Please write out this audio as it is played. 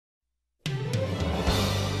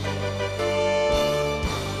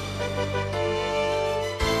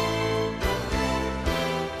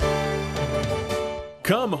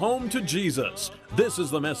Come home to Jesus. This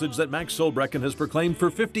is the message that Max Solbrekken has proclaimed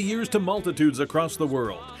for 50 years to multitudes across the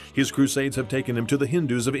world. His crusades have taken him to the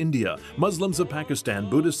Hindus of India, Muslims of Pakistan,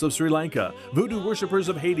 Buddhists of Sri Lanka, voodoo worshippers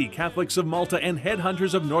of Haiti, Catholics of Malta, and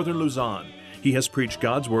headhunters of northern Luzon. He has preached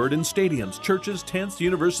God's word in stadiums, churches, tents,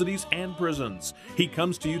 universities, and prisons. He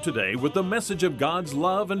comes to you today with the message of God's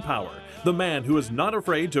love and power. The man who is not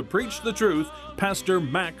afraid to preach the truth, Pastor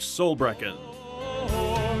Max Solbrekken.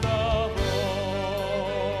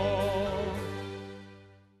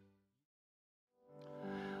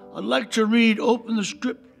 I'd like to open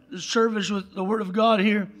the service with the Word of God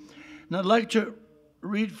here. And I'd like to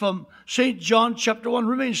read from St. John chapter 1.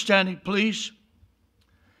 Remain standing, please.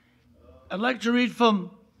 I'd like to read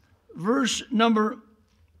from verse number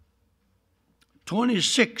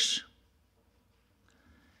 26.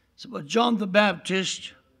 It's about John the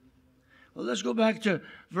Baptist. Well, let's go back to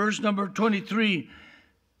verse number 23.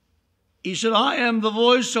 He said, I am the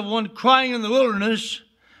voice of one crying in the wilderness,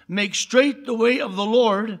 make straight the way of the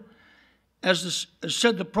Lord, as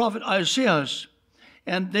said the prophet Isaiah.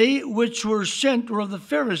 And they which were sent were of the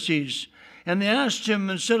Pharisees. And they asked him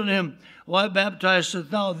and said unto him, Why baptizest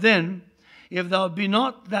thou then, if thou be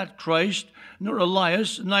not that Christ, nor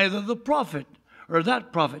Elias, neither the prophet, or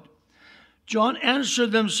that prophet? John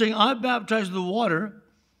answered them, saying, I baptize with water,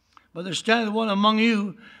 but there standeth one among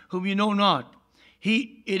you whom ye know not.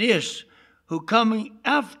 He it is, who coming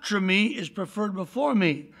after me is preferred before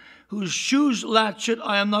me, whose shoes latchet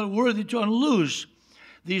I am not worthy to unloose.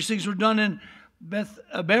 These things were done in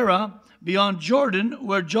Bethabara, beyond Jordan,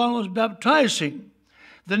 where John was baptizing.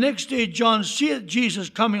 The next day John seeth Jesus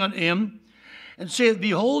coming unto him, and saith,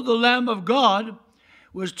 Behold, the Lamb of God,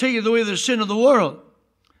 which taketh away the sin of the world.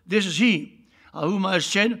 This is he, of whom I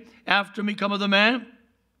said, After me cometh a man,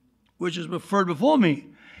 which is preferred before me,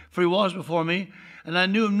 for he was before me, and I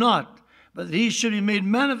knew him not, but that he should be made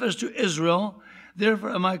manifest to Israel. Therefore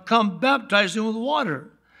am I come baptizing with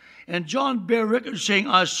water. And John bare record, saying,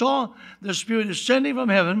 I saw the Spirit descending from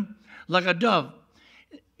heaven like a dove.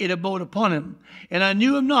 It abode upon him. And I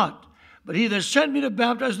knew him not. But he that sent me to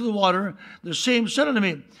baptize with water, the same said unto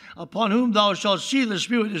me, Upon whom thou shalt see the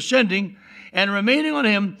Spirit descending and remaining on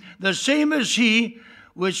him, the same is he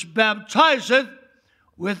which baptizeth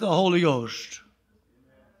with the Holy Ghost.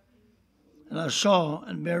 And I saw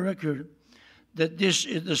and bear record that this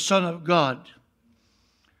is the Son of God.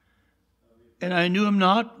 And I knew him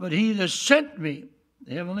not, but he that sent me,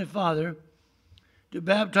 the Heavenly Father, to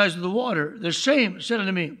baptize with the water, the same said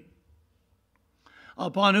unto me,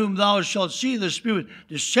 Upon whom thou shalt see the Spirit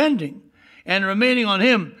descending and remaining on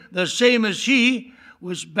him, the same is he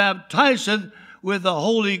which baptizeth with the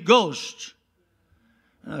Holy Ghost.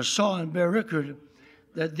 And I saw and bear record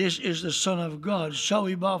that this is the Son of God. Shall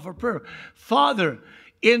we bow for prayer? Father,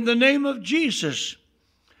 in the name of Jesus,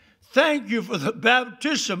 thank you for the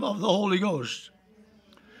baptism of the Holy Ghost.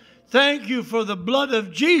 Thank you for the blood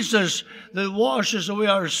of Jesus that washes away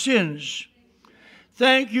our sins.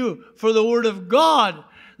 Thank you for the Word of God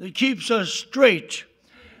that keeps us straight.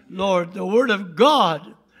 Lord, the Word of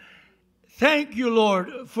God. Thank you,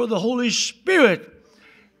 Lord, for the Holy Spirit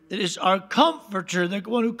that is our comforter, the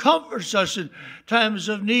one who comforts us in times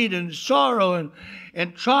of need and sorrow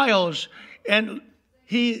and trials. And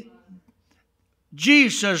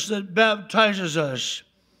Jesus that baptizes us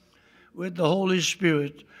with the Holy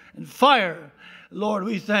Spirit and fire. Lord,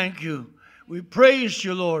 we thank you. We praise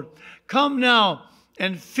you, Lord. Come now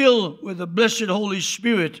and fill with the blessed Holy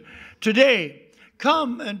Spirit today.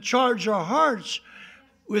 Come and charge our hearts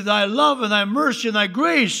with thy love and thy mercy and thy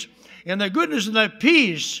grace and thy goodness and thy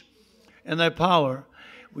peace and thy power.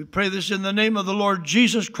 We pray this in the name of the Lord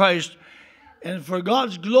Jesus Christ and for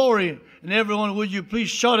God's glory. And everyone, would you please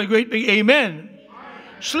shout a great big amen?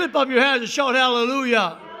 Slip up your hands and shout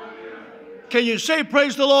hallelujah. Can you say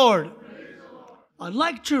praise the Lord? I'd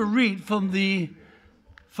like to read from the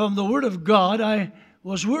Word of God. I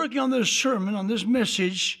was working on this sermon, on this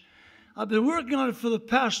message. I've been working on it for the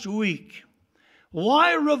past week.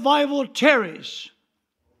 Why Revival Tarries?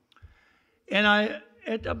 And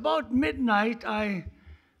at about midnight, I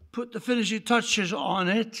put the finishing touches on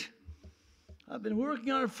it. I've been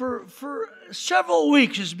working on it for several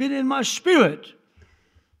weeks. It's been in my spirit.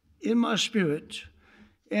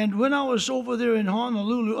 And when I was over there in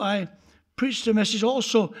Honolulu, I preached a message.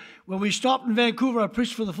 Also, when we stopped in Vancouver, I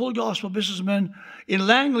preached for the Full Gospel Businessmen. In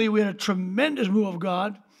Langley, we had a tremendous move of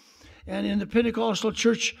God. And in the Pentecostal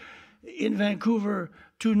church in Vancouver,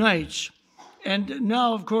 2 nights. And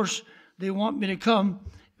now, of course, they want me to come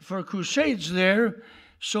for crusades there.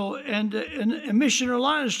 So, and a Mission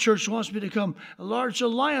Alliance church wants me to come. A large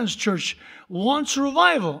Alliance church wants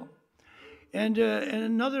revival. and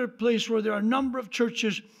another place where there are a number of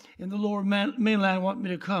churches in the lower mainland want me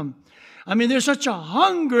to come. I mean, there's such a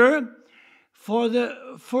hunger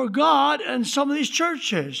for God and some of these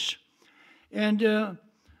churches. And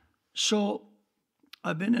so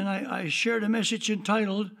I shared a message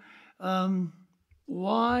entitled,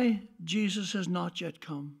 Why Jesus Has Not Yet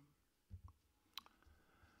Come.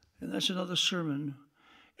 And that's another sermon.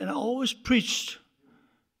 And I always preached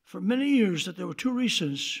for many years that there were two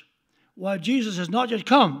reasons why Jesus has not yet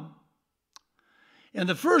come. And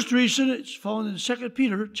the first reason is found in 2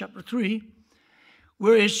 Peter chapter 3,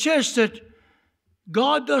 where it says that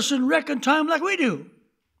God doesn't reckon time like we do.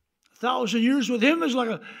 1,000 years with him is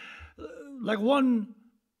like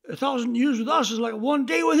 1,000 years with us is like one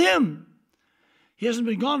day with him. He hasn't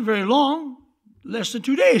been gone very long, less than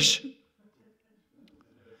 2 days.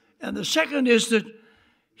 And the second is that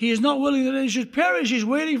he is not willing that any should perish. He's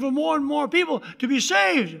waiting for more and more people to be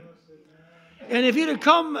saved. And if he'd have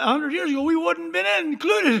come 100 years ago, we wouldn't have been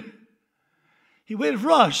included. He waited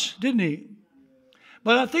for us, didn't he?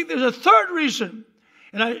 But I think there's a third reason.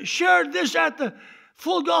 And I shared this at the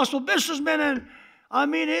Full Gospel Businessmen, and I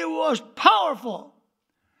mean, it was powerful.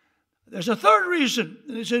 There's a third reason,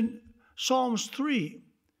 and it's in Psalms 3.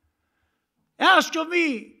 Ask of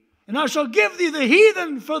me, and I shall give thee the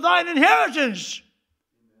heathen for thine inheritance,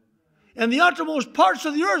 and the uttermost parts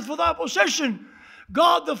of the earth for thy possession.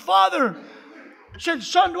 God the Father said,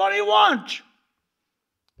 Son, what do you want?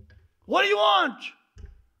 What do you want?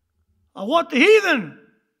 I want the heathen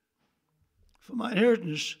for my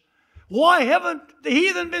inheritance. Why haven't the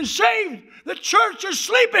heathen been saved? The church is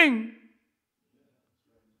sleeping.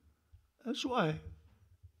 That's why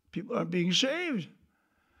people aren't being saved.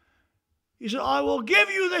 He said, I will give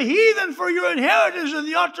you the heathen for your inheritance in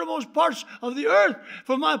the uttermost parts of the earth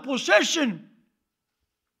for my possession.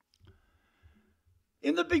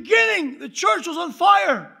 In the beginning, the church was on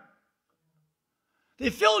fire. They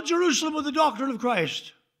filled Jerusalem with the doctrine of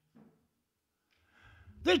Christ.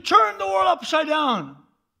 They turned the world upside down.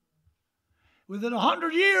 Within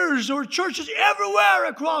 100 years, there were churches everywhere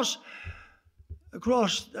across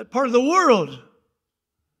that part of the world.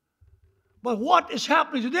 But what is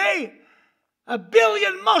happening today? 1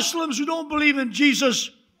 billion Muslims who don't believe in Jesus.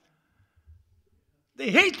 They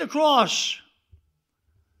hate the cross.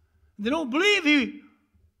 They don't believe he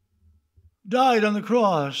died on the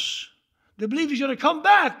cross. They believe he's going to come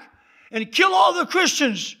back and kill all the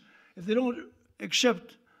Christians if they don't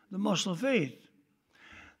accept the Muslim faith.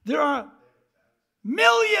 There are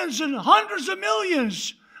millions and hundreds of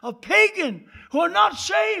millions of pagan who are not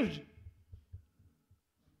saved.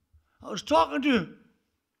 I was talking to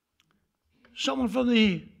someone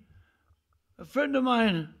a friend of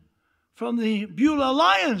mine from the Beulah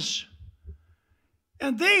Alliance,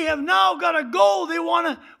 and they have now got a goal. They want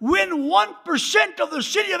to win 1% of the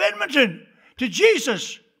city of Edmonton to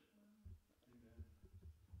Jesus.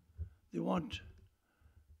 They want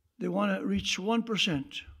to reach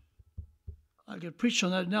 1%. I could preach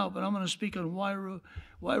on that now, but I'm going to speak on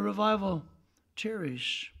why revival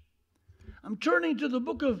tarries. I'm turning to the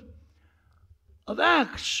book of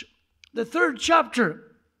Acts, the 3rd chapter.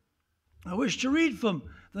 I wish to read from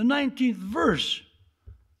the 19th verse,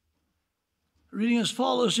 reading as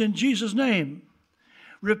follows in Jesus' name.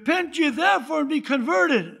 Repent ye therefore and be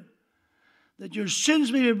converted, that your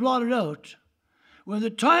sins may be blotted out, when the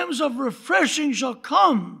times of refreshing shall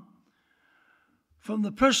come from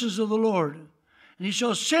the presence of the Lord. And he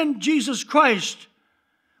shall send Jesus Christ,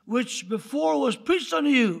 which before was preached unto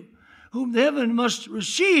you, whom the heaven must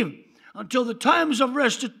receive until the times of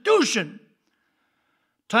restitution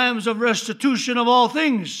of all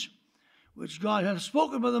things, which God hath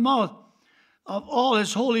spoken by the mouth of all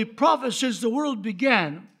his holy prophets since the world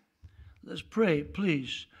began. Let's pray,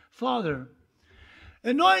 please. Father,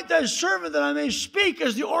 anoint thy servant that I may speak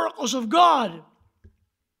as the oracles of God.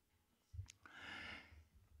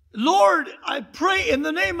 Lord, I pray in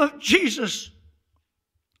the name of Jesus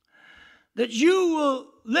that you will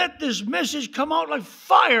let this message come out like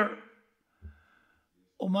fire.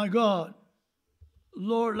 Oh my God.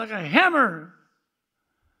 Lord, like a hammer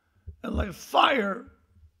and like fire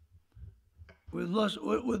with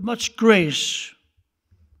much grace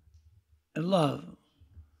and love.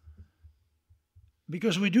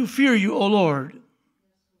 Because we do fear you, O Lord.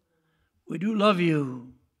 We do love you.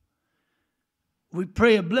 We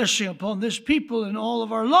pray a blessing upon this people and all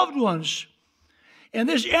of our loved ones in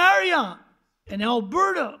this area, in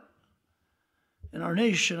Alberta, in our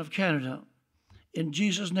nation of Canada. In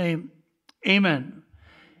Jesus' name, amen.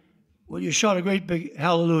 Will you shout a great big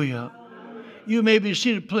hallelujah? You may be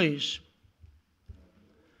seated, please.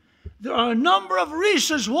 There are a number of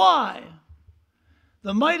reasons why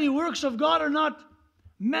the mighty works of God are not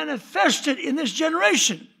manifested in this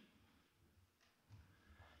generation.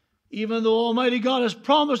 Even though Almighty God has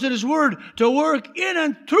promised in His Word to work in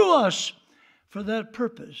and through us for that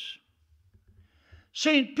purpose.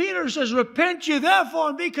 St. Peter says, repent ye therefore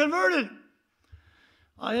and be converted.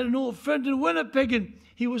 I had an old friend in Winnipeg, and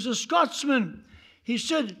he was a Scotsman. He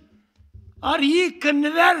said, are ye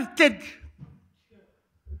converted?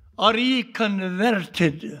 Are ye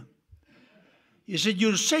converted? He said,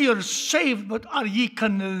 you say you're saved, but are ye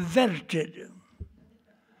converted?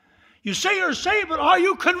 You say you're saved, but are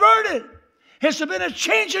you converted? Has there been a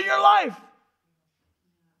change in your life?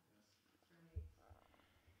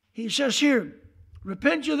 He says here,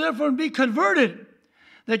 repent ye therefore and be converted,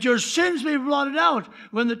 that your sins may be blotted out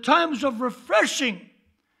when the times of refreshing,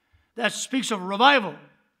 that speaks of revival.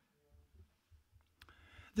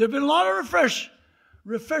 There have been a lot of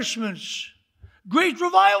refreshments. Great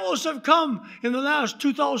revivals have come in the last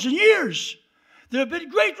 2,000 years. There have been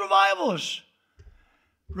great revivals.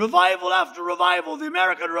 Revival after revival, the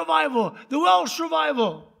American revival, the Welsh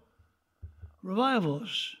revival.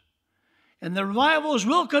 Revivals. And the revivals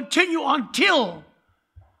will continue until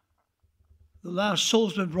the last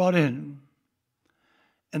soul's been brought in.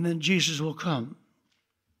 And then Jesus will come.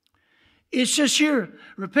 It says here,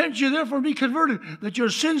 repent ye therefore and be converted, that your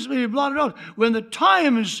sins may be blotted out, when the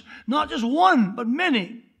times, not just one, but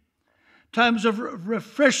many, times of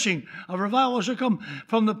refreshing, of revival shall come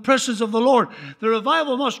from the presence of the Lord. The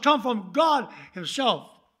revival must come from God Himself.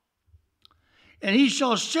 And He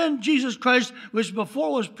shall send Jesus Christ, which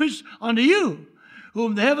before was preached unto you,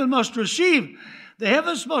 whom the heaven must receive. The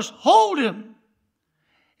heavens must hold Him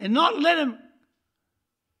and not let Him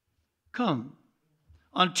come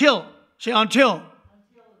until, say until,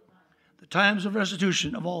 the times of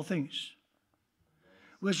restitution of all things,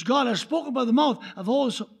 which God has spoken by the mouth of all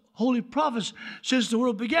His holy prophets since the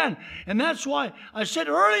world began. And that's why I said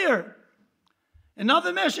earlier,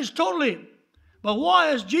 another message totally, but why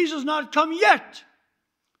has Jesus not come yet?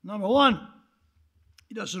 Number one,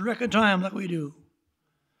 He doesn't reckon time like we do.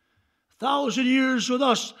 1,000 years with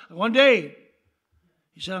us, one day.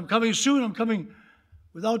 He said, I'm coming soon, I'm coming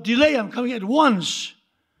without delay, I'm coming at once.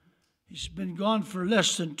 He's been gone for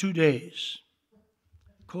less than 2 days,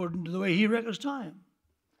 according to the way He reckons time.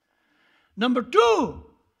 Number two,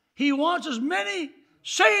 He wants as many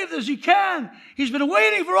saved as He can. He's been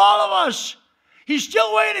waiting for all of us. He's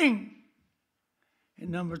still waiting. And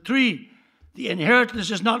number three, the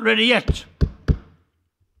inheritance is not ready yet.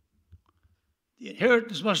 The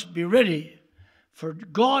inheritance must be ready for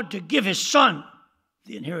God to give His Son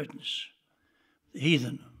the inheritance, the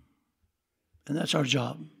heathen. And that's our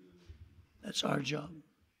job. That's our job.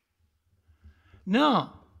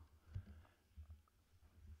 Now,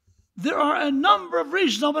 there are a number of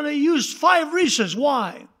reasons. I'm going to use 5 reasons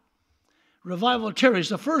why revival tarries.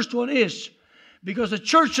 The first one is because the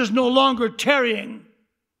church is no longer tarrying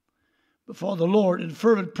before the Lord in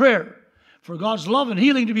fervent prayer for God's love and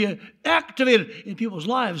healing to be activated in people's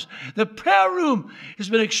lives. The prayer room has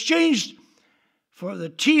been exchanged for the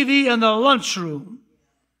TV and the lunchroom.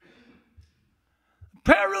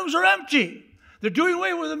 Prayer rooms are empty. They're doing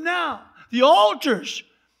away with them now. The altars,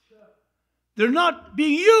 they're not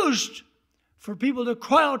being used for people to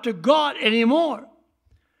cry out to God anymore.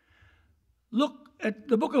 Look at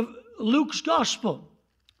the book of Luke's Gospel,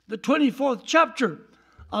 the 24th chapter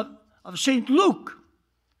of St. Luke.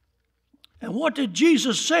 And what did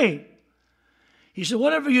Jesus say? He said,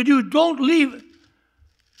 whatever you do, don't leave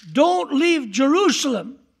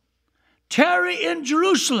Jerusalem. Tarry in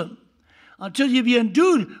Jerusalem until you be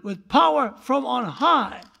endued with power from on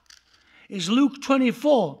high. Is Luke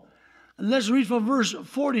 24. And let's read from verse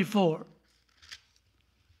 44.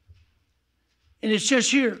 And it says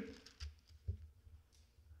here,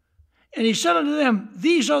 and He said unto them,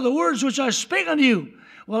 these are the words which I spake unto you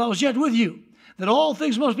while I was yet with you, that all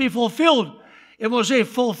things must be fulfilled. It must say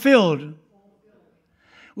fulfilled,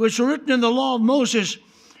 which were written in the law of Moses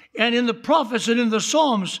and in the prophets and in the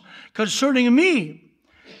Psalms concerning me.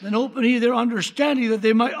 Then open He their understanding, that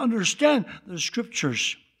they might understand the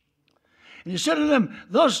Scriptures. And He said to them,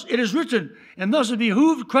 thus it is written, and thus it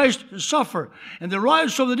behooved Christ to suffer, and to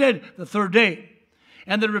rise from the dead the third day,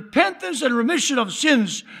 and that repentance and remission of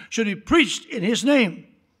sins should be preached in His name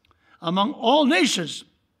among all nations,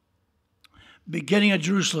 beginning at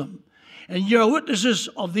Jerusalem. And ye are witnesses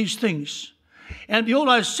of these things. And behold,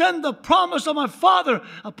 I send the promise of my Father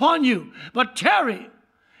upon you. But tarry.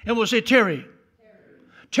 And we'll say tarry.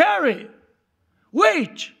 Tarry.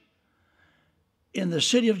 Wait in the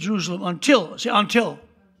city of Jerusalem until, say until,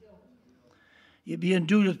 you be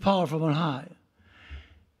endued with power from on high.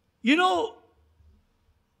 You know,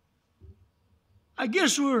 I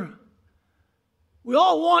guess we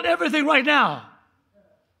all want everything right now.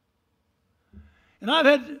 And I've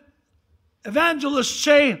had evangelists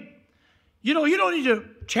say, you don't need to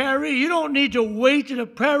tarry. You don't need to wait in a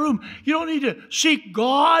prayer room. You don't need to seek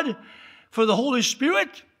God for the Holy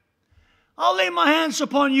Spirit. I'll lay my hands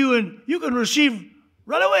upon you and you can receive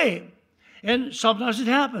right away. And sometimes it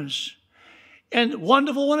happens. And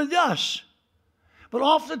wonderful when it does. But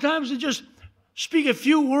oftentimes they just speak a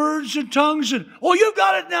few words in tongues and, oh, you've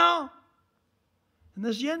got it now. And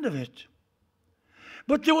that's the end of it.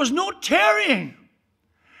 But there was no tarrying.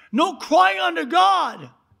 No crying unto God.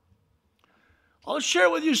 I'll share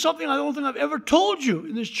with you something I don't think I've ever told you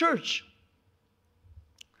in this church.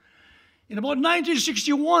 In about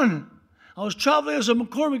 1961, I was traveling as a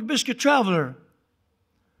McCormick biscuit traveler.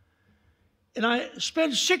 And I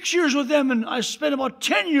spent 6 years with them, and I spent about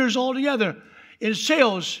 10 years altogether in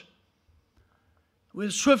sales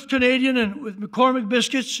with Swift Canadian and with McCormick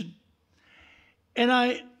biscuits. And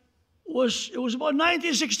it was about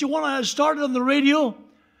 1961 I had started on the radio,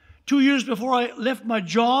 2 years before I left my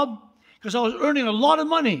job, because I was earning a lot of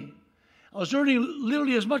money. I was earning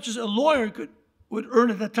literally as much as a lawyer would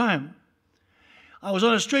earn at that time. I was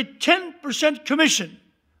on a straight 10% commission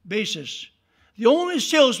basis. The only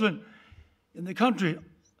salesman in the country.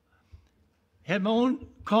 Had my own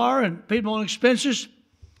car and paid my own expenses.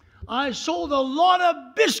 I sold a lot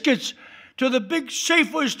of biscuits to the big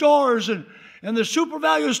Safeway stores and the Super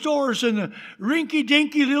Value stores and the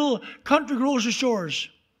rinky-dinky little country grocery stores.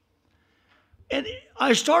 And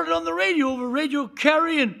I started on the radio over Radio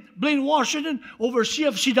Cary in Blaine, Washington, over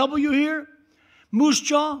CFCW here, Moose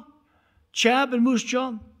Jaw, Chab and Moose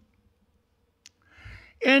Jaw.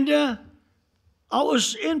 And I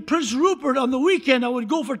was in Prince Rupert on the weekend. I would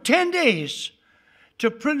go for 10 days to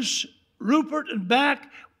Prince Rupert and back.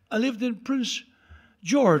 I lived in Prince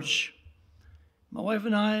George, my wife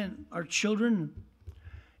and I and our children.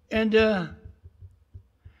 And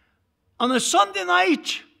on a Sunday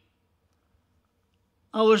night,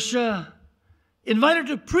 I was invited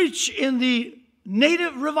to preach in the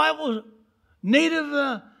Revival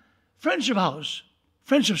Friendship House,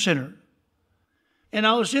 Friendship Center. And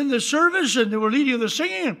I was in the service, and they were leading the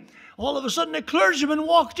singing, and all of a sudden a clergyman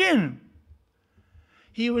walked in.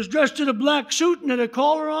 He was dressed in a black suit and had a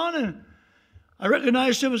collar on, and I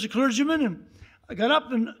recognized him as a clergyman, and I got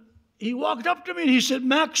up, and he walked up to me, and he said,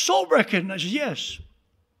 "Max Solbrekken." I said, "Yes."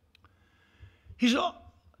 He said,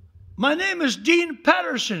 "My name is Dean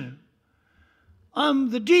Patterson.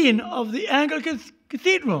 I'm the dean of the Anglican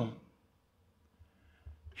Cathedral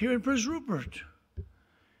here in Prince Rupert.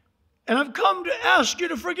 And I've come to ask you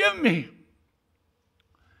to forgive me."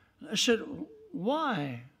 I said,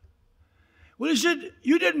 "Why?" Well, he said,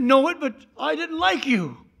 "You didn't know it, but I didn't like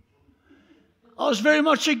you. I was very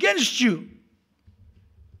much against you.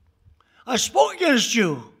 I spoke against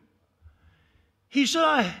you." He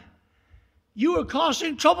said, "You were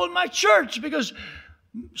causing trouble in my church because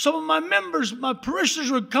some of my members, my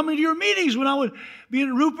parishioners were coming to your meetings when I would be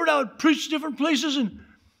in Rupert. I would preach different places,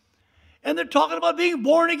 and they're talking about being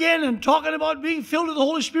born again and talking about being filled with the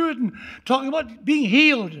Holy Spirit and talking about being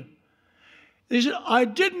healed." And he said, "I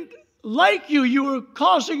didn't like you. You were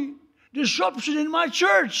causing disruption in my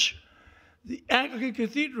church, the Anglican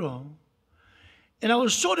Cathedral." And I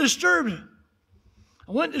was so disturbed.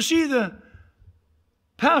 I went to see the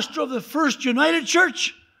pastor of the First United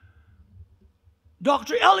Church,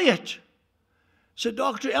 Dr. Elliott. I said,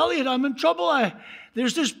 "Dr. Elliott, I'm in trouble.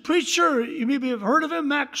 There's this preacher, you maybe have heard of him,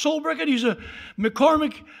 Max Solbrekken. He's a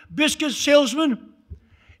McCormick biscuit salesman,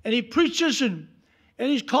 and he preaches, and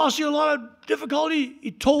he's causing a lot of difficulty."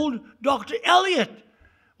 He told Dr. Elliott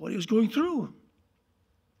what he was going through.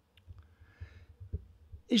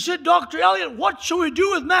 He said, "Dr. Elliott, what shall we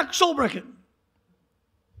do with Max Solbrekken?"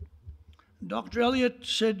 Dr. Elliott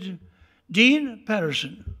said, "Dean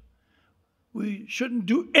Patterson, we shouldn't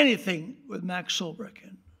do anything with Max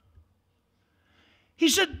Solbrekken." He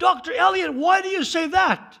said, "Dr. Elliott, why do you say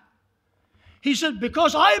that?" He said,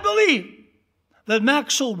 "Because I believe that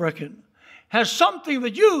Max Solbrekken has something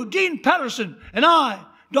that you, Dean Patterson, and I,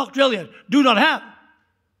 Dr. Elliott, do not have."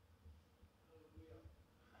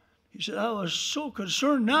 He said, "I was so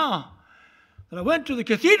concerned now that I went to the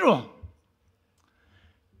cathedral.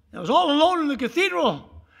 I was all alone in the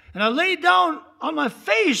cathedral, and I laid down on my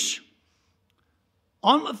face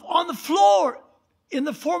on the floor in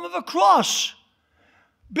the form of a cross,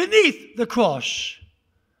 beneath the cross.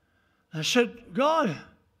 I said, "God,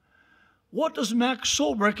 what does Max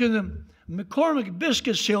Solbrekken, the McCormick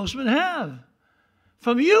biscuit salesman, have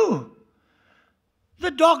from you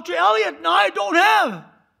that Dr. Elliott and I don't have?"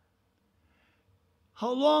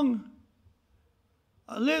 How long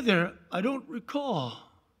I lay there. I don't recall.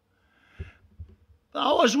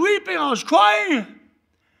 I was weeping. I was crying.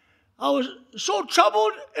 I was so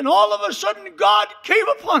troubled, and all of a sudden God came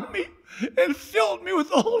upon me and filled me with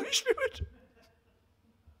the Holy Spirit.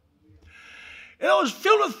 And I was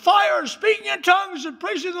filled with fire, speaking in tongues and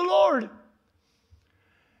praising the Lord.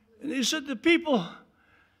 And he said to people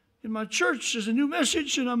in my church, there's a new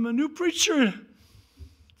message, and I'm a new preacher.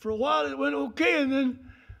 For a while it went okay, and then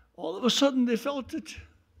all of a sudden they felt that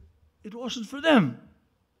it wasn't for them.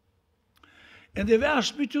 And they've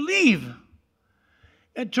asked me to leave.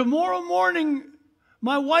 And tomorrow morning,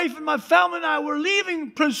 my wife and my family and I were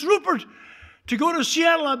leaving Prince Rupert to go to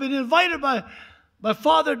Seattle. I've been invited by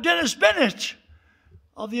Father Dennis Bennett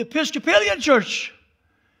of the Episcopalian Church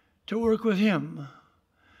to work with him.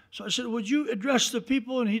 So I said, would you address the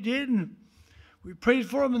people? And he did, and we prayed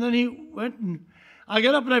for him, and then he went, and I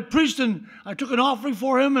got up and I preached, and I took an offering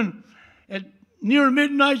for him, and at near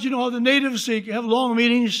midnight, you know how the natives, they have long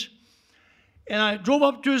meetings, and I drove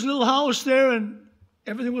up to his little house there, and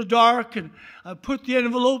everything was dark, and I put the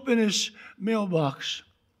envelope in his mailbox.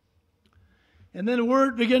 And then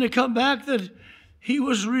word began to come back that he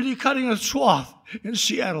was really cutting a swath in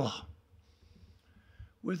Seattle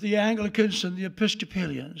with the Anglicans and the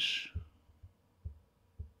Episcopalians.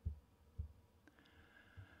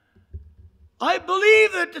 I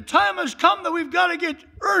believe that the time has come that we've got to get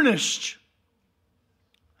earnest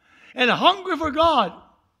and hungry for God.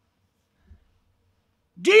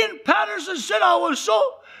 Dean Patterson said, I was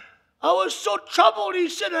so troubled. He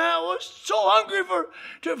said, I was so hungry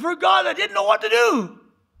for God, I didn't know what to do.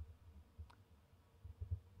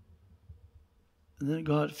 And then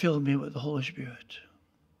God filled me with the Holy Spirit.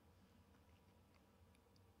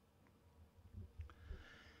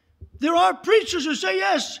 There are preachers who say,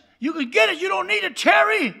 yes, you can get it, you don't need to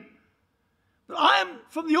tarry. But I'm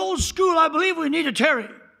from the old school. I believe we need to tarry.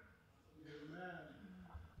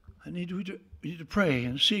 We need to pray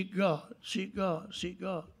and seek God, seek God, seek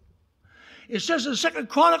God. It says in 2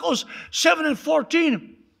 Chronicles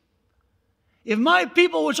 7:14, if my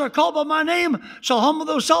people which are called by my name shall humble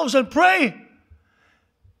themselves and pray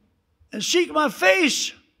and seek my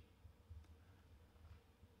face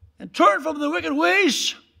and turn from their wicked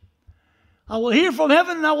ways, I will hear from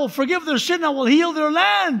heaven and I will forgive their sin, I will heal their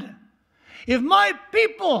land. If my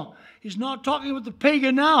people, he's not talking about the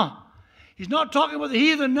pagan now. He's not talking about the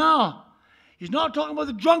heathen now. He's not talking about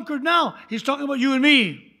the drunkard now. He's talking about you and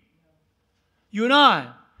me. You and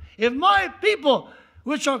I. If my people,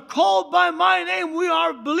 which are called by my name, we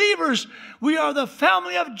are believers, we are the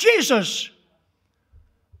family of Jesus,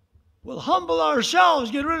 we'll humble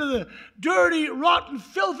ourselves, get rid of the dirty, rotten,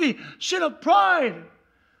 filthy sin of pride.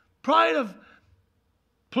 Pride of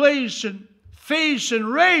place and face and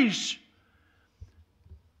race.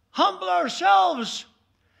 Humble ourselves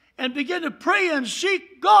and begin to pray and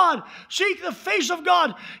seek God. Seek the face of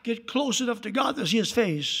God. Get close enough to God to see His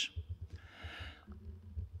face.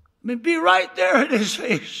 I mean, be right there in His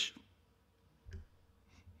face.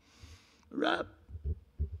 Wrap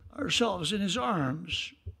ourselves in His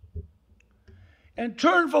arms. And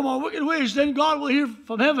turn from our wicked ways. Then God will hear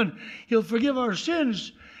from heaven. He'll forgive our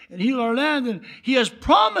sins and heal our land. And He has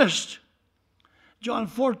promised, John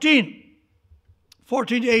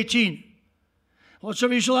 14:14-18,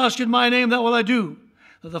 whatsoever you shall ask in my name, that will I do,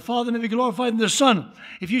 that the Father may be glorified in the Son.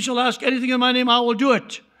 If you shall ask anything in my name, I will do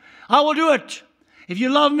it. I will do it. If you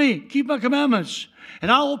love me, keep my commandments.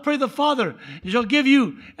 And I will pray the Father, He shall give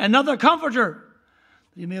you another comforter,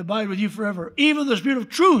 that He may abide with you forever, even the Spirit of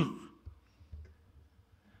truth,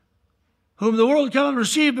 whom the world cannot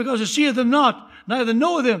receive, because it seeth Him not, neither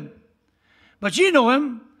knoweth Him. But ye know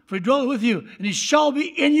Him, for He dwelleth with you, and He shall be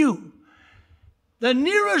in you. The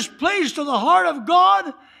nearest place to the heart of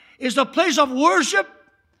God is the place of worship,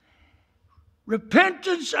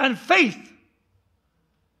 repentance, and faith.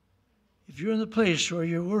 If you're in the place where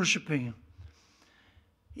you're worshiping,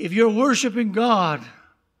 if you're worshiping God,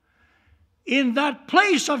 in that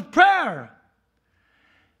place of prayer,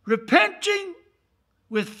 repenting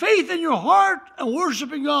with faith in your heart and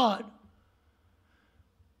worshiping God,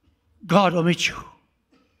 God will meet you.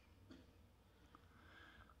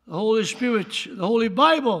 The Holy Spirit, the Holy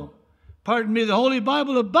Bible, the Holy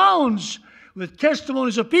Bible abounds with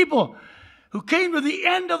testimonies of people who came to the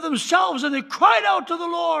end of themselves and they cried out to the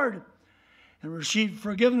Lord and received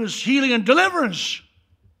forgiveness, healing, and deliverance.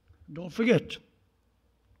 Don't forget,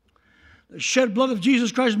 the shed blood of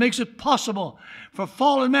Jesus Christ makes it possible for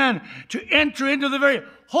fallen man to enter into the very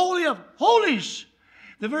holy of holies,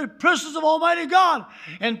 the very presence of Almighty God.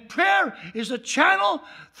 And prayer is a channel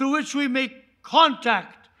through which we make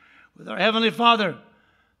contact with our Heavenly Father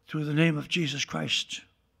through the name of Jesus Christ.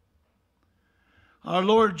 Our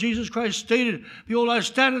Lord Jesus Christ stated, behold, I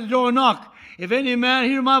stand at the door and knock. If any man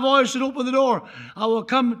hear my voice and open the door, I will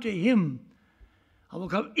come to him. I will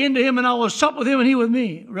come into him and I will sup with him and he with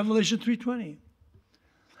me. Revelation 3:20.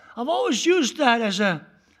 I've always used that as a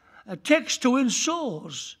text to win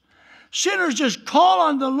souls. Sinners just call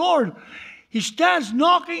on the Lord. He stands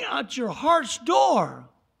knocking at your heart's door.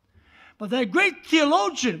 But that great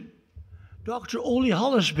theologian, Dr. Ole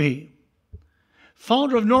Hollisby,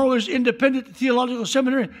 founder of Norway's Independent Theological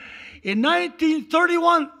Seminary, in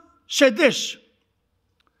 1931 said this,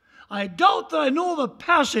 I doubt that I know of a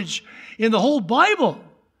passage in the whole Bible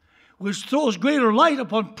which throws greater light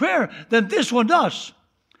upon prayer than this one does.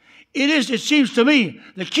 It is, it seems to me,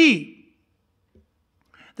 the key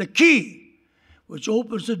which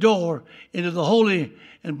opens the door into the holy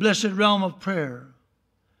and blessed realm of prayer.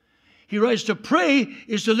 He writes, to pray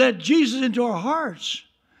is to let Jesus into our hearts.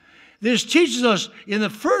 This teaches us, in the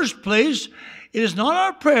first place, it is not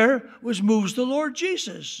our prayer which moves the Lord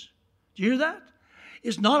Jesus. Do you hear that?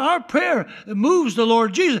 It's not our prayer that moves the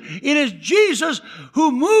Lord Jesus. It is Jesus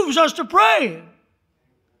who moves us to pray.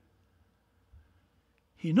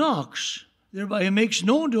 He knocks. Thereby he makes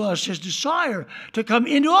known to us his desire to come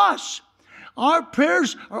into us. Our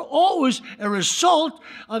prayers are always a result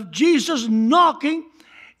of Jesus knocking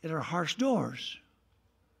at our heart's doors.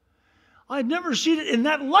 I'd never seen it in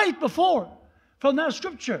that light before from that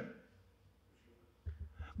scripture.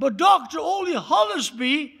 But Dr. Ole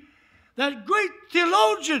Hollisby, that great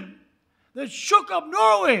theologian that shook up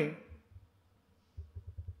Norway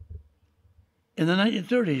in the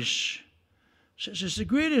 1930s, says it's the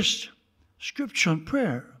greatest scripture on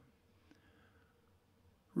prayer.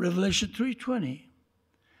 Revelation 3:20.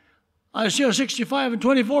 Isaiah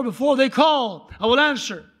 65:24, before they call, I will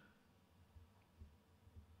answer.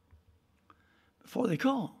 Before they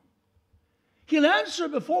call. He'll answer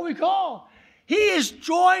before we call. He is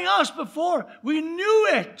drawing us before we knew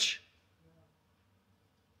it.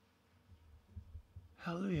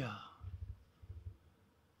 Hallelujah.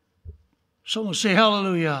 Someone say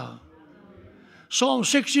hallelujah. Psalm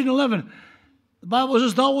 16:11. The Bible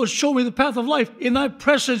says, thou wilt show me the path of life. In thy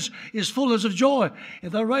presence is fullness of joy.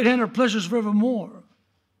 At thy right hand are pleasures forevermore.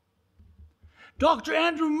 Dr.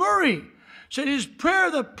 Andrew Murray said his prayer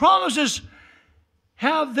that promises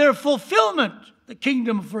have their fulfillment, the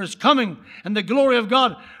kingdom for his coming and the glory of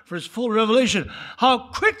God for his full revelation. How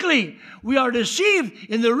quickly we are deceived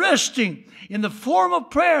in the resting in the form of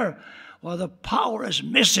prayer while the power is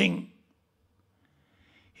missing.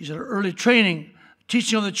 He said, early training,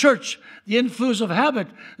 teaching of the church, the influence of habit,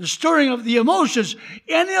 the stirring of the emotions,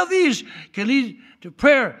 any of these can lead to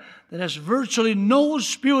prayer that has virtually no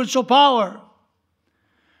spiritual power.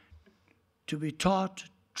 To be taught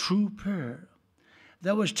true prayer,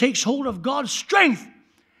 that which takes hold of God's strength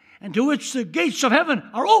and to which the gates of heaven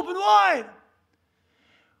are open wide.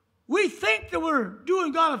 We think that we're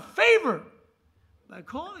doing God a favor by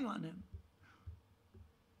calling on him.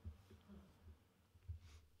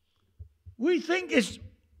 We think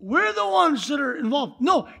we're the ones that are involved.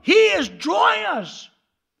 No, he is drawing us.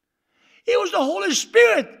 It was the Holy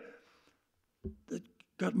Spirit that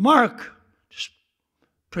got Mark to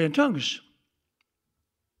pray in tongues.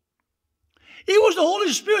 It was the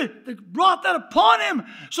Holy Spirit that brought that upon him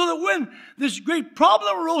so that when this great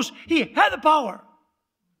problem arose, he had the power.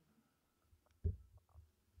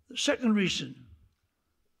 The second reason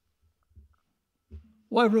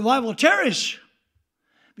why revival tarries,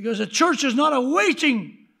 because the church is not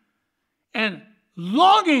awaiting and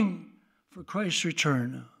longing for Christ's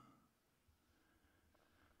return.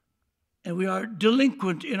 And we are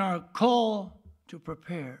delinquent in our call to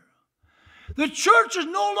prepare. The church is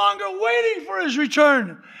no longer waiting for his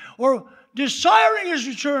return or desiring his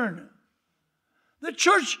return. The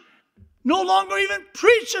church no longer even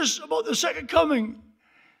preaches about the second coming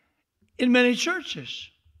in many churches.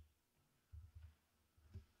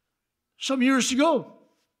 Some years ago,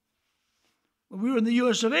 when we were in the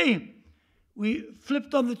US of A, we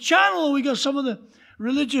flipped on the channel and we got some of the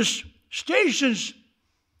religious stations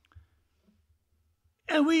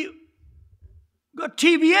and we got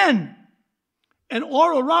TBN. And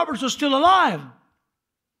Oral Roberts was still alive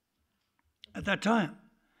at that time.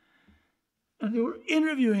 And they were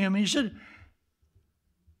interviewing him. And he said,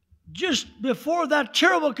 just before that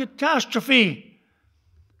terrible catastrophe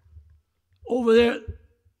over there,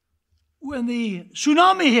 when the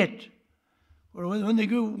tsunami hit, or when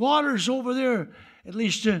the waters over there, at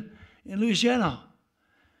least in Louisiana,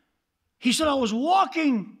 he said, I was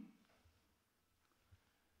walking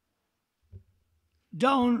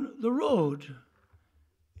down the road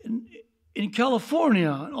in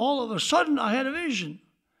California, and all of a sudden I had a vision.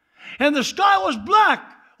 And the sky was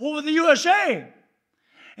black over the USA.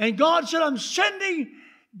 And God said, I'm sending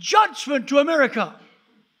judgment to America.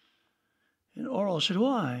 And Oral said,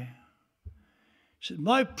 why? He said,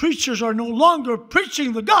 my preachers are no longer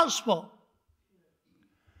preaching the gospel.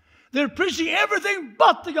 They're preaching everything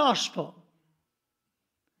but the gospel.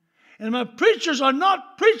 And my preachers are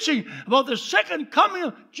not preaching about the second coming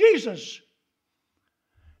of Jesus.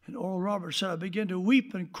 And Oral Roberts said, I began to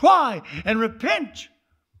weep and cry and repent.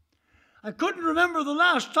 I couldn't remember the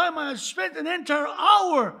last time I had spent an entire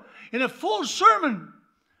hour in a full sermon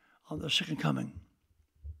on the second coming.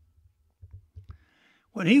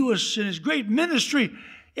 When he was in his great ministry,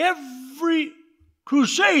 every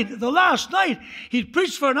crusade, the last night, he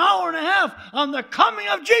preached for an hour and a half on the coming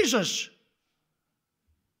of Jesus.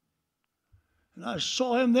 And I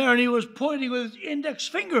saw him there, and he was pointing with his index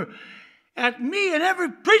finger at me and every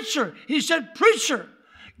preacher. He said, preacher,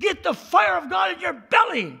 get the fire of God in your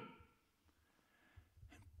belly.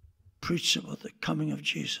 Preach about the coming of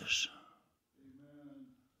Jesus.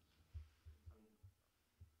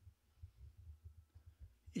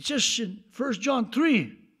 It's just in 1 John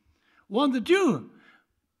 3, 1-2.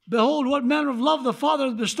 Behold, what manner of love the Father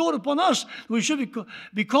has bestowed upon us, we should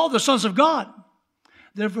be called the sons of God.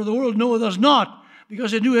 Therefore the world knoweth us not,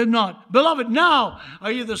 because it knew him not. Beloved, now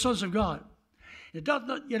are ye the sons of God. It doth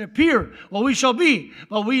not yet appear what we shall be,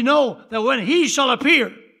 but we know that when he shall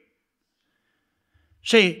appear,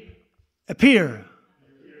 say, appear.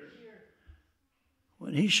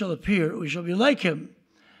 When he shall appear, we shall be like him,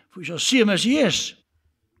 for we shall see him as he is.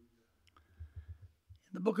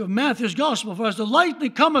 In the book of Matthew's Gospel, for as the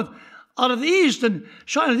lightning cometh out of the east and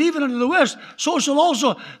shineth even unto the west, so shall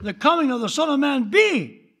also the coming of the Son of Man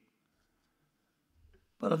be.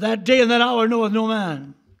 But of that day and that hour knoweth no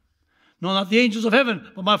man, no, not the angels of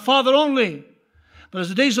heaven, but my Father only. But as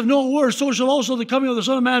the days of Noah were, so shall also the coming of the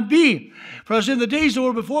Son of Man be. For as in the days that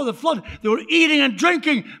were before the flood, they were eating and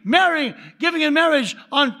drinking, marrying, giving in marriage,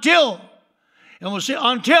 until, and we'll say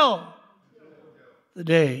until the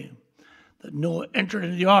day that Noah entered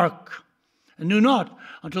into the ark, and knew not,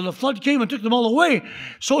 until the flood came and took them all away.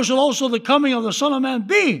 So shall also the coming of the Son of Man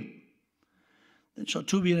be. Then shall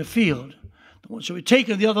two be in a field. The one shall be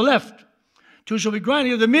taken, the other left. Two shall be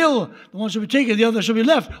grinding at the mill. The one shall be taken, the other shall be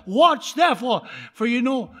left. Watch therefore, for you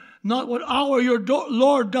know not what hour your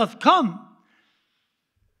Lord doth come.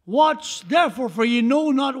 Watch therefore, for ye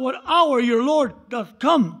know not what hour your Lord doth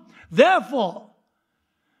come. Therefore,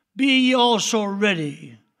 be ye also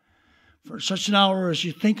ready, for such an hour as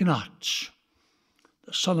ye think not,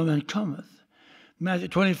 the Son of Man cometh. Matthew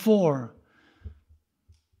 24,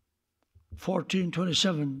 14,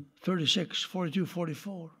 27, 36, 42,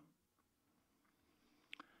 44.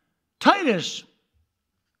 Titus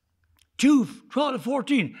 2,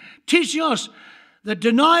 12-14, teaching us that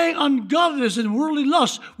denying ungodliness and worldly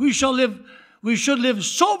lust, we should live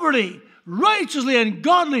soberly, righteously, and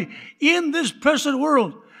godly in this present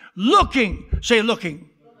world, looking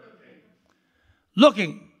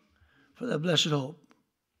for the blessed hope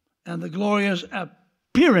and the glorious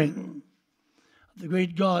appearing of the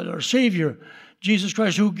great God, our Savior, Jesus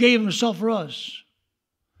Christ, who gave himself for us.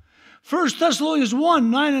 1 Thessalonians 1,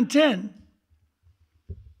 9 and 10.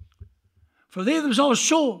 For they themselves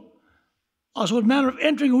show us what manner of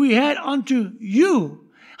entering we had unto you,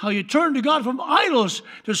 how you turned to God from idols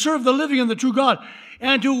to serve the living and the true God,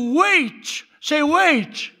 and to wait, say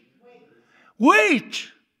wait,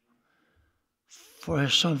 for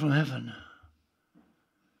his Son from heaven.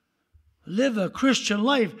 Live a Christian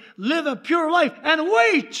life, live a pure life, and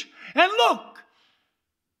wait, and look,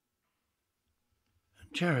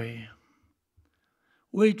 and tarry.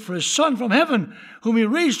 Wait for his Son from heaven, whom he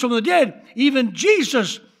raised from the dead, even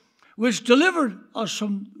Jesus, which delivered us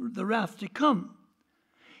from the wrath to come.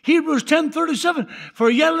 Hebrews 10:37, for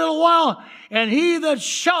yet a little while, and he that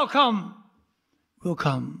shall come will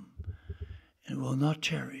come, and will not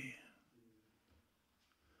tarry.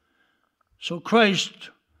 So Christ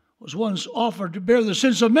was once offered to bear the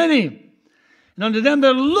sins of many, and unto them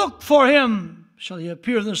that look for him shall he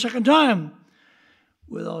appear the second time,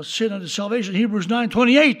 without sin unto salvation. Hebrews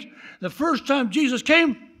 9:28. The first time Jesus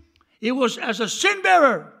came, it was as a sin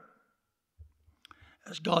bearer,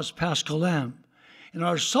 as God's paschal lamb, and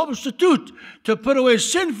our substitute to put away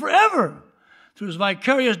sin forever through his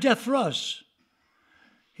vicarious death for us.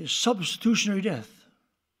 His substitutionary death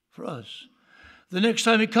for us. The next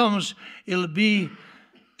time he comes, it'll be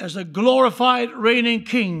as a glorified reigning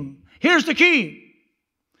king. Here's the key.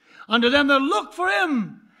 Unto them that look for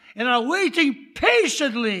him and are waiting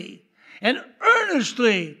patiently and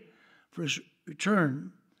earnestly for his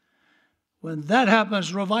return. When that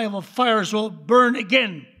happens, revival fires will burn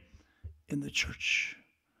again in the church.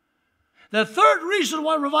 The third reason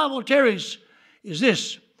why revival tarries is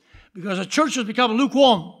this: because the church has become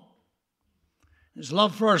lukewarm. Its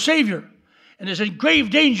love for our Savior, and is in grave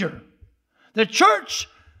danger. The church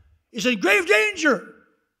is in grave danger.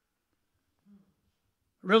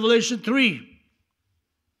 Revelation 3.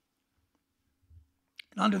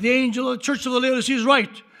 And unto the angel of the church of the Laodiceans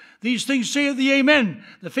write, these things saith the Amen,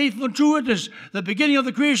 the faithful and true witness, the beginning of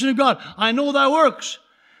the creation of God. I know thy works,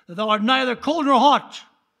 that thou art neither cold nor hot.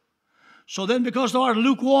 So then, because thou art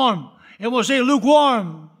lukewarm, it will say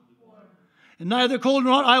lukewarm, and neither cold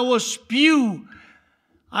nor hot, I will spew,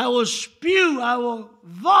 I will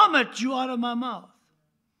vomit you out of my mouth.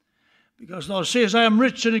 Because thou sayest, I am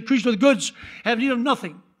rich and increased with goods, have need of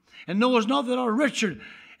nothing, and knowest not that thou art wretched,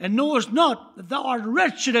 and knowest not that thou art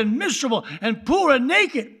wretched and miserable, and poor and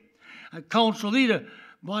naked. I counsel thee to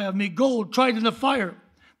buy of me gold tried in the fire,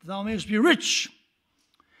 that thou mayest be rich,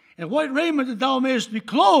 and white raiment, that thou mayest be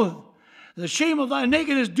clothed. The shame of thy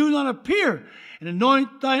nakedness do not appear, and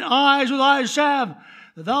anoint thine eyes with eye salve,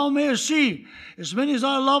 that thou mayest see. As many as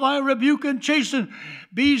I love, I rebuke and chasten.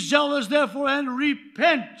 Be zealous, therefore, and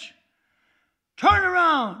repent. Turn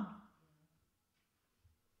around.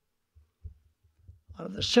 Out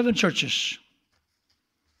of the 7 churches,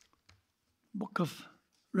 book of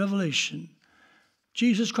Revelation,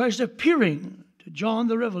 Jesus Christ appearing to John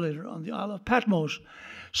the Revelator on the Isle of Patmos.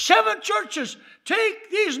 7 churches. Take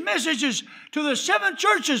these messages to the 7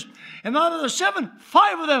 churches, and out of the 7,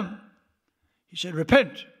 5 of them, he said,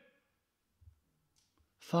 repent.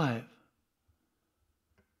 5,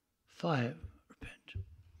 repent.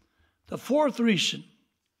 The fourth reason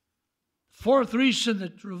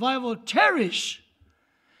that revival tarries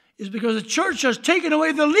is because the church has taken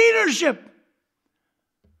away the leadership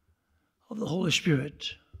of the Holy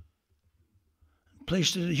Spirit and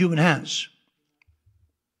placed it in human hands.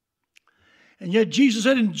 And yet Jesus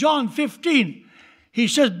said in John 15, he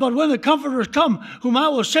says, but when the Comforter is come, whom I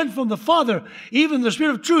will send from the Father, even the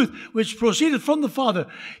Spirit of truth, which proceedeth from the Father,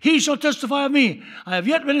 he shall testify of me. I have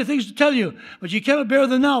yet many things to tell you, but ye cannot bear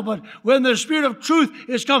them now. But when the Spirit of truth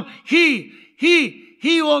is come, he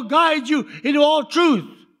will guide you into all truth.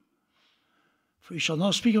 For he shall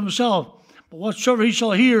not speak of himself, but whatsoever he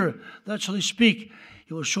shall hear, that shall he speak.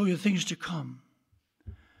 He will show you things to come.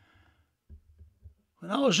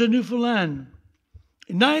 When I was in Newfoundland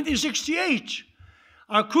in 1968,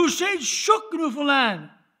 our crusade shook Newfoundland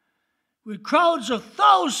with crowds of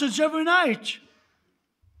thousands every night.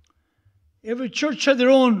 Every church had their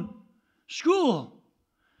own school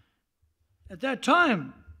at that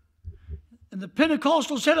time. And the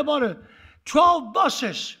Pentecostals had about 12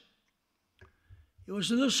 buses. It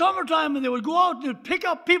was in the summertime, and they would go out and they'd pick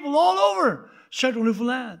up people all over central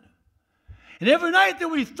Newfoundland. And every night there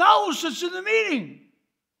would be thousands in the meeting.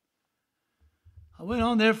 I went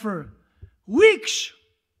on there for weeks.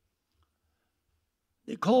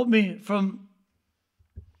 They called me from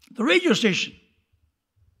the radio station.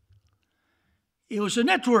 It was a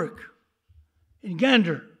network in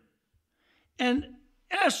Gander. And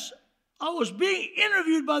as I was being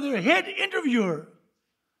interviewed by their head interviewer,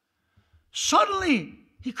 suddenly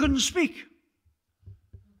he couldn't speak.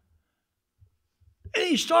 And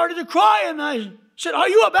he started to cry, and I said, are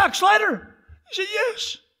you a backslider? He said,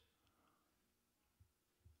 yes.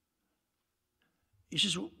 He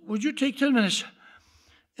says, would you take 10 minutes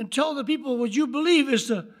and tell the people what you believe is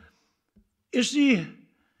the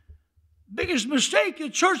biggest mistake the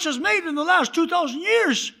church has made in the last 2,000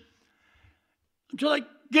 years? Until I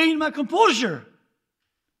gained my composure.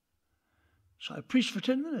 So I preached for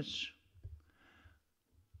 10 minutes.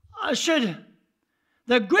 I said,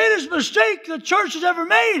 the greatest mistake the church has ever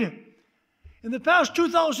made in the past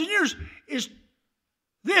 2,000 years is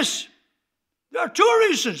this. There are 2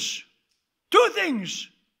 reasons. 2 things.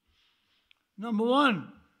 Number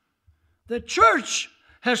 1, the church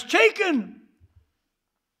has taken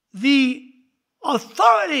the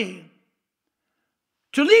authority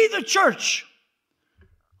to lead the church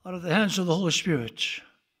out of the hands of the Holy Spirit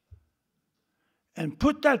and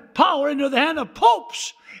put that power into the hand of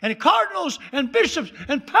popes and cardinals and bishops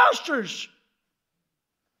and pastors,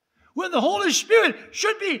 when the Holy Spirit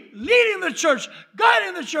should be leading the church,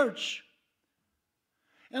 guiding the church.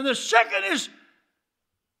 And the second is,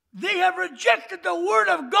 they have rejected the Word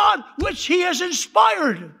of God, which He has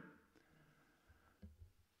inspired.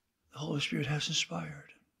 The Holy Spirit has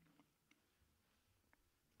inspired.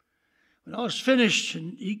 When I was finished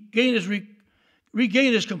and he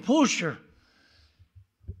regained his composure,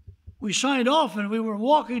 we signed off and we were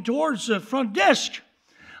walking towards the front desk.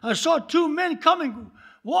 I saw 2 men coming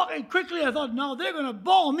walking quickly. I thought, now they're going to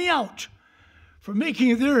bawl me out for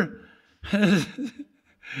making their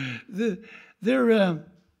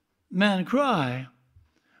man cry.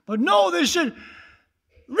 But no, they said,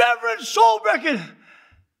 Reverend Solbrekken,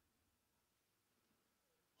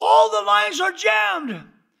 all the lines are jammed.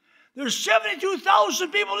 There's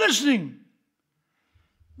 72,000 people listening.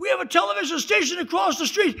 We have a television station across the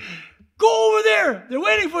street. Go over there. They're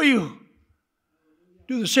waiting for you.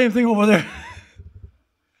 Do the same thing over there.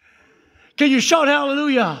 Can you shout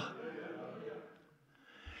hallelujah?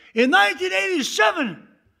 In 1987,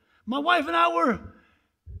 my wife and I were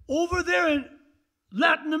over there in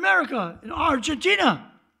Latin America, in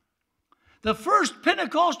Argentina. The first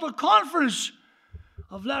Pentecostal conference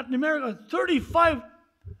of Latin America,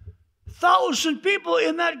 35,000 people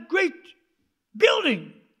in that great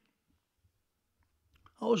building.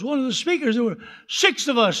 I was one of the speakers. There were 6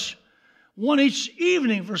 of us, one each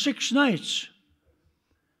evening for 6 nights.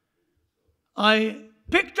 I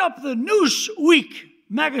picked up the Newsweek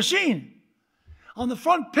magazine. On the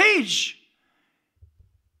front page,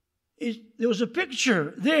 there was a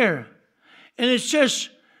picture there, and it says,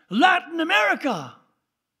 Latin America.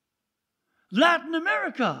 Latin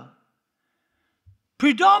America.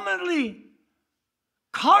 Predominantly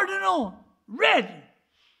cardinal red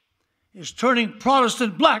is turning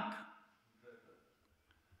Protestant black.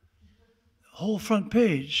 The whole front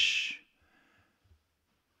page.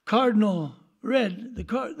 Cardinal red,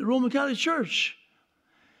 the Roman Catholic Church.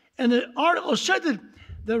 And the article said that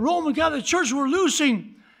the Roman Catholic Church were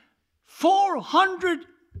losing 400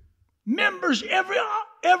 members every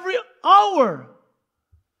hour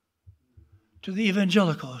to the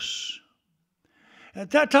evangelicals.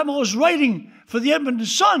 At that time, I was writing for the Edmonton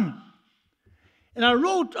Sun, and I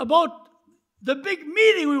wrote about the big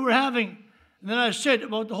meeting we were having. And then I said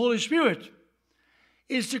about the Holy Spirit.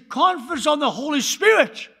 It's the conference on the Holy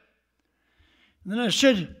Spirit. And then I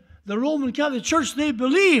said, the Roman Catholic Church, they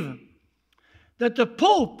believe that the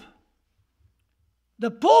Pope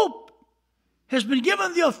has been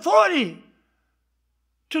given the authority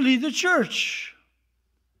to lead the church.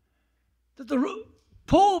 That the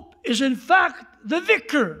Pope is in fact the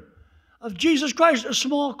vicar of Jesus Christ, a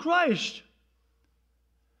small Christ.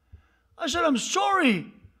 I said, I'm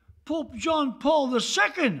sorry, Pope John Paul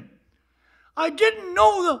II. I didn't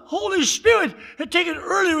know the Holy Spirit had taken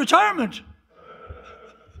early retirement.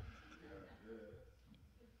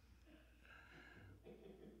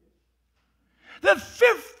 The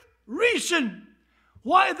 5th reason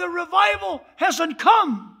why the revival hasn't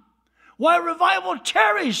come, why revival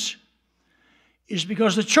tarries, is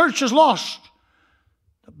because the church has lost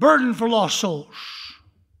the burden for lost souls.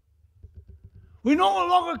 We no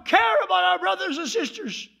longer care about our brothers and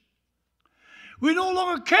sisters. We no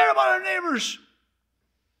longer care about our neighbors.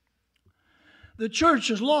 The church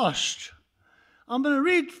is lost. I'm going to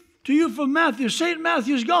read to you from Matthew, St.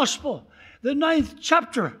 Matthew's Gospel, the 9th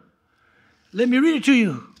chapter. Let me read it to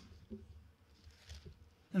you.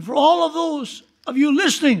 And for all of those of you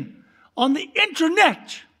listening on the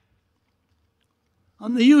internet,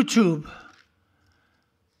 on the YouTube,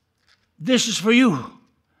 this is for you.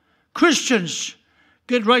 Christians,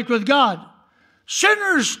 get right with God.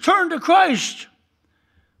 Sinners, turn to Christ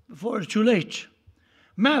before it's too late.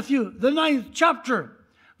 Matthew, the 9th chapter,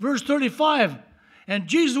 verse 35. And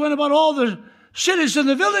Jesus went about all the cities and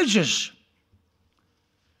the villages,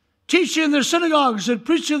 teaching in their synagogues and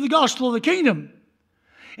preaching the gospel of the kingdom,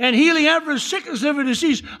 and healing every sickness and every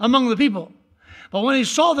disease among the people. But when he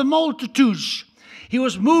saw the multitudes, he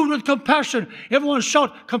was moved with compassion. Everyone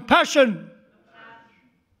shout, compassion.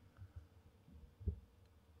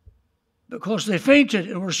 Because they fainted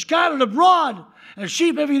and were scattered abroad as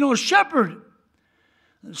sheep having no shepherd.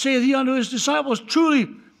 And saith he unto his disciples, truly,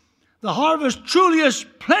 the harvest truly is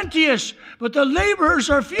plenteous, but the laborers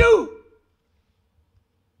are few.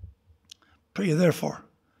 Pray ye therefore,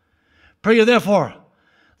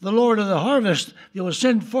 the Lord of the harvest, he will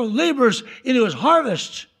send forth laborers into his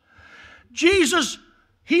harvest. Jesus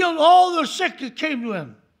healed all the sick that came to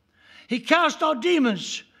him. He cast out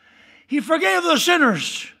demons. He forgave the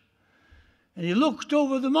sinners. And he looked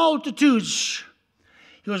over the multitudes.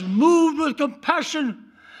 He was moved with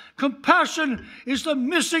compassion. Compassion is the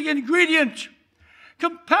missing ingredient.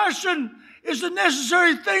 Compassion is the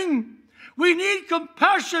necessary thing. We need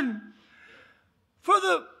compassion for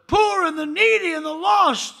the poor and the needy and the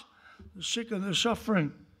lost, the sick and the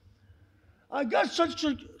suffering. I got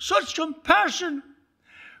such compassion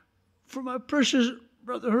for my precious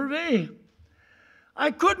brother Hervé.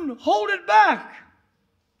 I couldn't hold it back.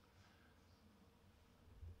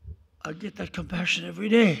 I get that compassion every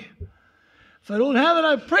day. If I don't have it,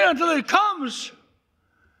 I pray until it comes.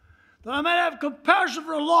 that I might have compassion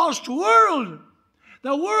for a lost world,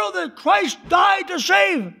 the world that Christ died to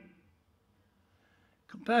save.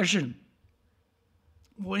 Compassion.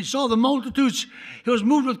 When he saw the multitudes, he was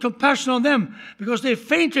moved with compassion on them because they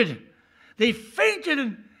fainted. They fainted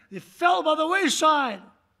and they fell by the wayside.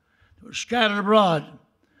 They were scattered abroad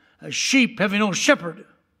as sheep having no shepherd.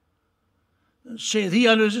 And saith he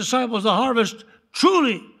unto his disciples, the harvest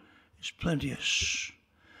truly is plenteous.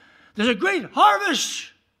 There's a great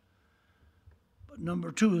harvest. But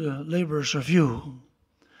number two, the laborers are few.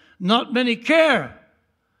 Not many care.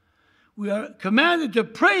 We are commanded to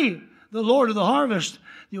pray the Lord of the harvest.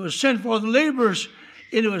 He will send forth the laborers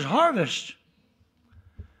into his harvest.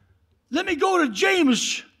 Let me go to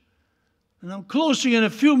James, and I'm closing in a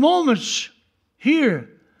few moments here.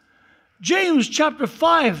 James chapter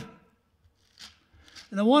 5.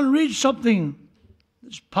 And I want to read something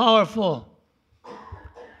that's powerful.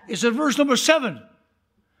 It's in verse number 7.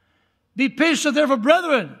 Be patient, therefore,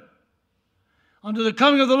 brethren, unto the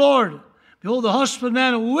coming of the Lord. Behold, the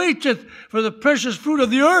husbandman waiteth for the precious fruit of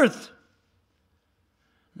the earth,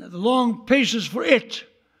 and hath long patience for it,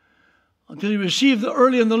 until he receive the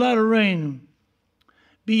early and the latter rain.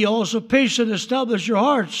 Be ye also patient, establish your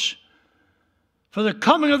hearts, for the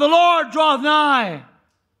coming of the Lord draweth nigh.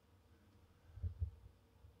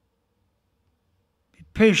 Be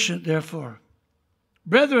patient, therefore,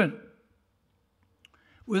 brethren,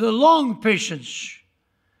 with a long patience.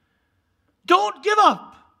 Don't give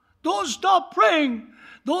up. Don't stop praying.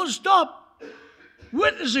 Don't stop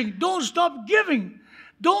witnessing. Don't stop giving.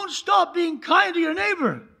 Don't stop being kind to your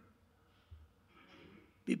neighbor.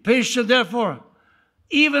 Be patient, therefore,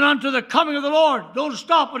 even unto the coming of the Lord. Don't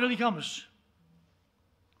stop until he comes.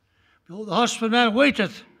 Behold, the husbandman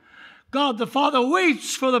waiteth. God the Father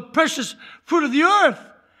waits for the precious fruit of the earth,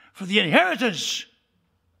 for the inheritance.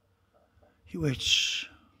 He waits.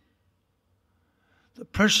 The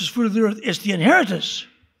precious fruit of the earth is the inheritance.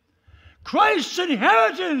 Christ's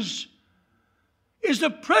inheritance is the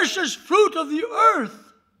precious fruit of the earth.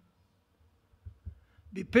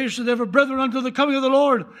 Be patient, therefore, brethren, until the coming of the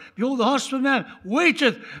Lord. Behold, the husbandman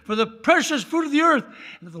waiteth for the precious fruit of the earth,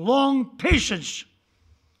 and the long patience.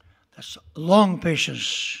 That's long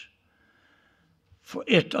patience for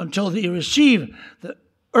it, until he receive the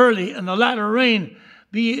early and the latter rain.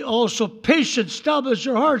 Be ye also patient, establish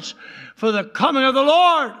your hearts, for the coming of the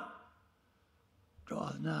Lord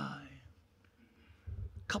draweth nigh.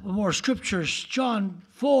 A couple more scriptures. John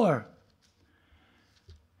 4.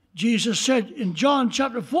 Jesus said in John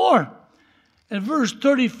chapter 4 and verse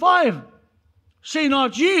 35, say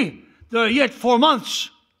not ye, there are yet 4 months,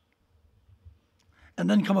 and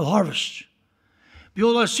then cometh harvest.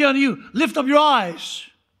 Behold, I say unto you, lift up your eyes,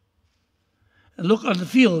 and look unto the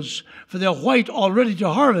fields, for they are white already to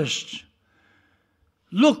harvest.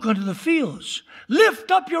 Look unto the fields.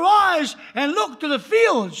 Lift up your eyes and look to the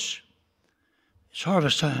fields. It's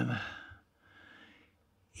harvest time.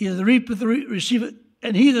 He that reapeth receiveth,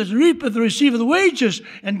 and he that reapeth receiveth wages,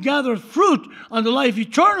 and gathereth fruit unto life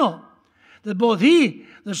eternal, that both he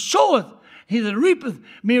that soweth, he that reapeth,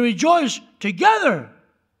 may rejoice together.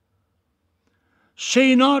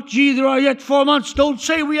 Say not ye, there are yet 4 months. Don't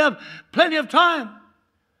say we have plenty of time.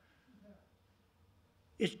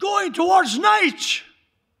 It's going towards night.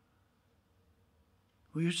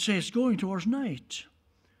 We would say it's going towards night.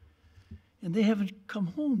 And they haven't come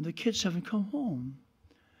home. The kids haven't come home.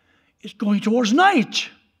 It's going towards night.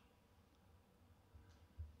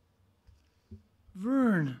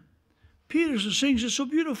 Vern Peterson sings it so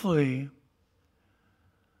beautifully.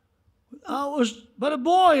 I was but a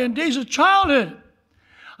boy in days of childhood.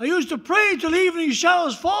 I used to pray till evening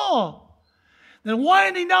shadows fall. Then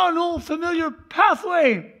winding down an old familiar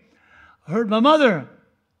pathway, I heard my mother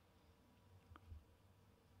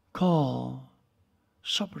call,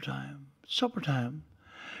 supper time, supper time.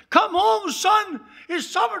 Come home, son, it's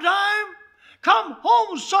supper time. Come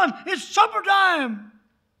home, son, it's supper time.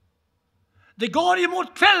 The går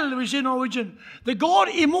emot kväll, we say in Norwegian. The går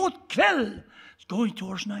emot kväll. It's going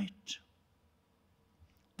towards night.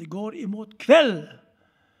 The går emot kväll.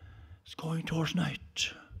 It's going towards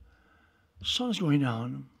night. The sun is going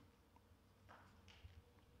down.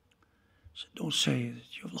 So don't say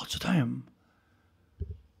that you have lots of time.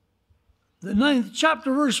 The 9th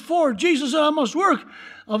chapter, verse 4, Jesus said, I must work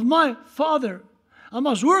of my Father. I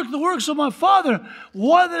must work the works of my Father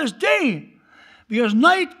while there is day, because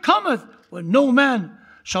night cometh when no man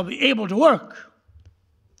shall be able to work.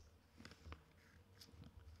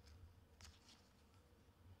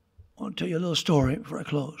 I want to tell you a little story before I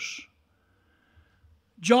close.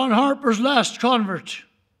 John Harper's last convert.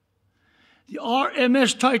 the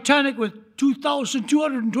RMS Titanic with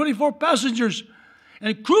 2,224 passengers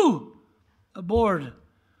and crew aboard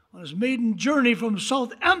on its maiden journey from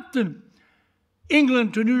Southampton,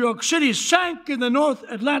 England to New York City, sank in the North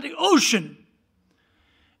Atlantic Ocean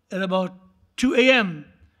at about 2 a.m.,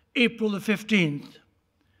 April the 15th,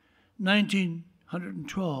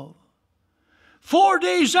 1912. 4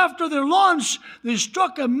 days after their launch, they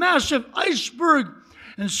struck a massive iceberg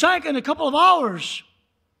and sank in a couple of hours.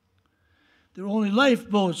 There were only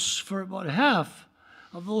lifeboats for about half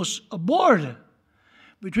of those aboard.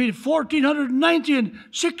 Between 1,490 and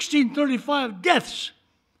 1,635 deaths.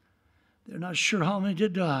 They're not sure how many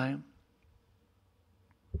did die.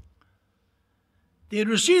 They had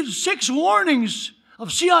received 6 warnings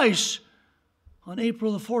of sea ice on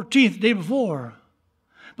April the 14th, the day before.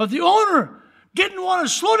 But the owner didn't want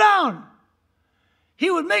to slow down.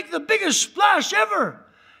 He would make the biggest splash ever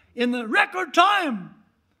in the record time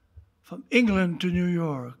from England to New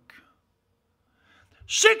York.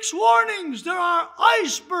 6 warnings. There are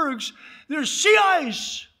icebergs. There's sea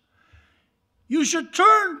ice. You should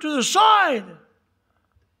turn to the side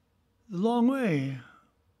the long way.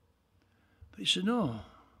 But he said, no.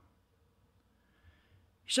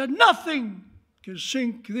 He said, nothing can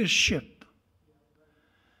sink this ship.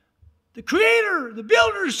 The creator, the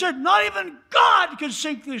builder said, not even God can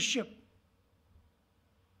sink this ship.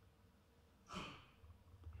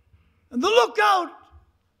 And the lookout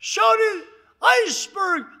shouted,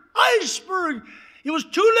 iceberg, iceberg. It was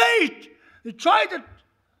too late. They tried to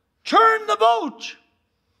turn the boat,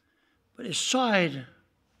 but his side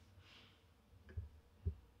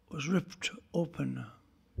was ripped open.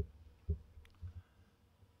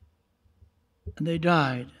 And they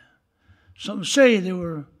died. Some say they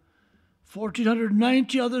were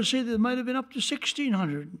 1,490. Others say they might have been up to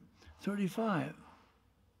 1,635.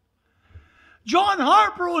 John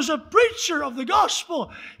Harper was a preacher of the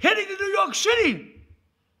gospel heading to New York City.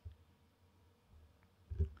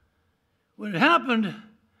 When it happened,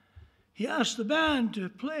 he asked the band to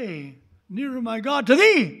play Nearer My God to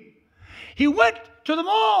Thee. He went to them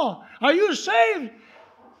all. Are you saved?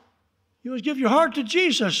 You must give your heart to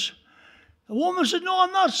Jesus. The woman said, no,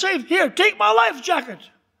 I'm not saved. Here, take my life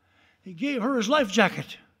jacket. He gave her his life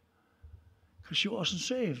jacket because she wasn't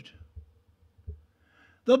saved.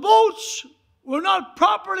 The boats were not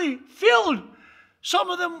properly filled.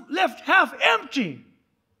 Some of them left half empty.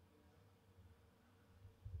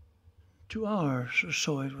 2 hours or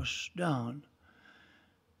so it was down.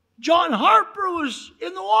 John Harper was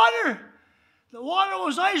in the water. The water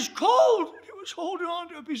was ice cold. He was holding on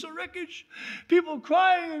to a piece of wreckage. People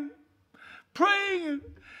crying and praying and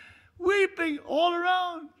weeping all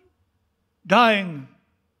around. Dying.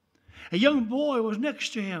 A young boy was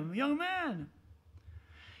next to him, a young man.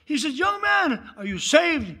 He said, young man, are you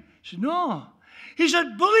saved? He said, no. He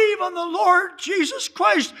said, believe on the Lord Jesus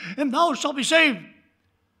Christ, and thou shalt be saved.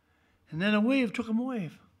 And then a wave took him away.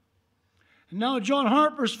 And now John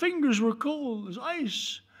Harper's fingers were cold as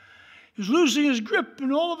ice. He was losing his grip,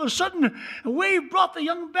 and all of a sudden, a wave brought the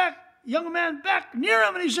young man back near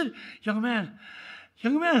him, and he said, young man,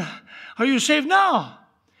 are you saved now?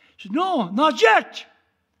 He said, no, not yet.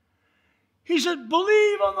 He said,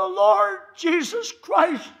 believe on the Lord Jesus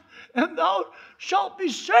Christ, and thou shalt be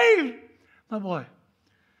saved, my boy.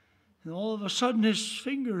 And all of a sudden, his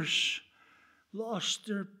fingers lost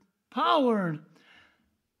their power,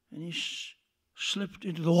 and he slipped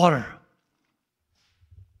into the water.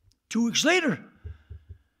 2 weeks later,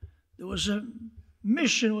 there was a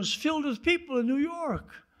mission, was filled with people in New York.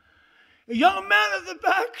 A young man at the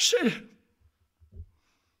back said,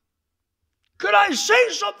 could I say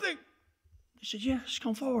something? He said, yes,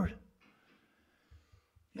 come forward.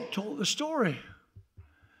 He told the story.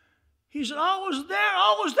 He said, I was there.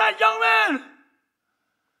 I was that young man.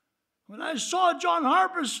 When I saw John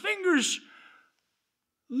Harper's fingers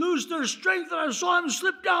lose their strength and I saw him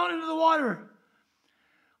slip down into the water,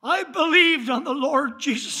 I believed on the Lord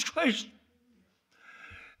Jesus Christ.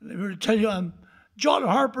 And I'm here to tell you, I'm John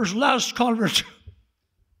Harper's last convert.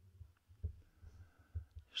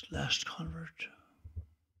 His last convert.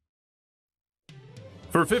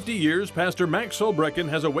 For 50 years, Pastor Max Solbrekken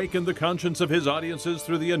has awakened the conscience of his audiences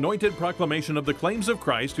through the anointed proclamation of the claims of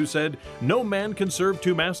Christ, who said, no man can serve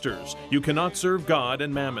 2 masters. You cannot serve God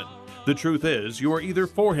and mammon. The truth is, you are either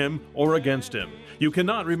for him or against him. You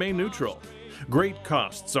cannot remain neutral. Great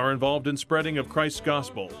costs are involved in spreading of Christ's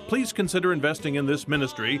gospel. Please consider investing in this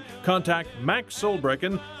ministry. Contact Max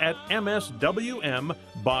Solbrekken at MSWM,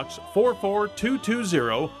 Box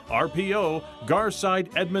 44220, RPO, Garside,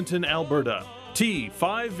 Edmonton, Alberta.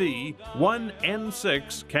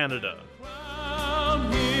 T5V1N6, Canada.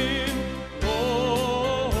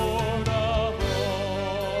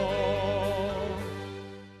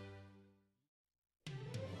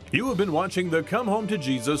 You have been watching the Come Home to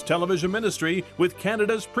Jesus television ministry with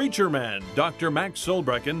Canada's preacher man, Dr. Max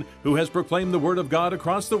Solbrekken, who has proclaimed the Word of God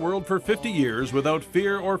across the world for 50 years without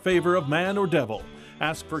fear or favor of man or devil.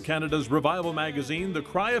 Ask for Canada's Revival magazine, The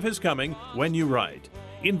Cry of His Coming, when you write.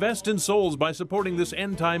 Invest in souls by supporting this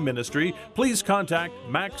end-time ministry. Please contact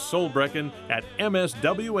Max Solbrekken at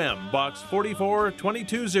MSWM Box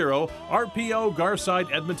 44220, RPO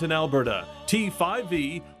Garside, Edmonton, Alberta,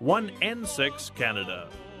 T5V 1N6, Canada.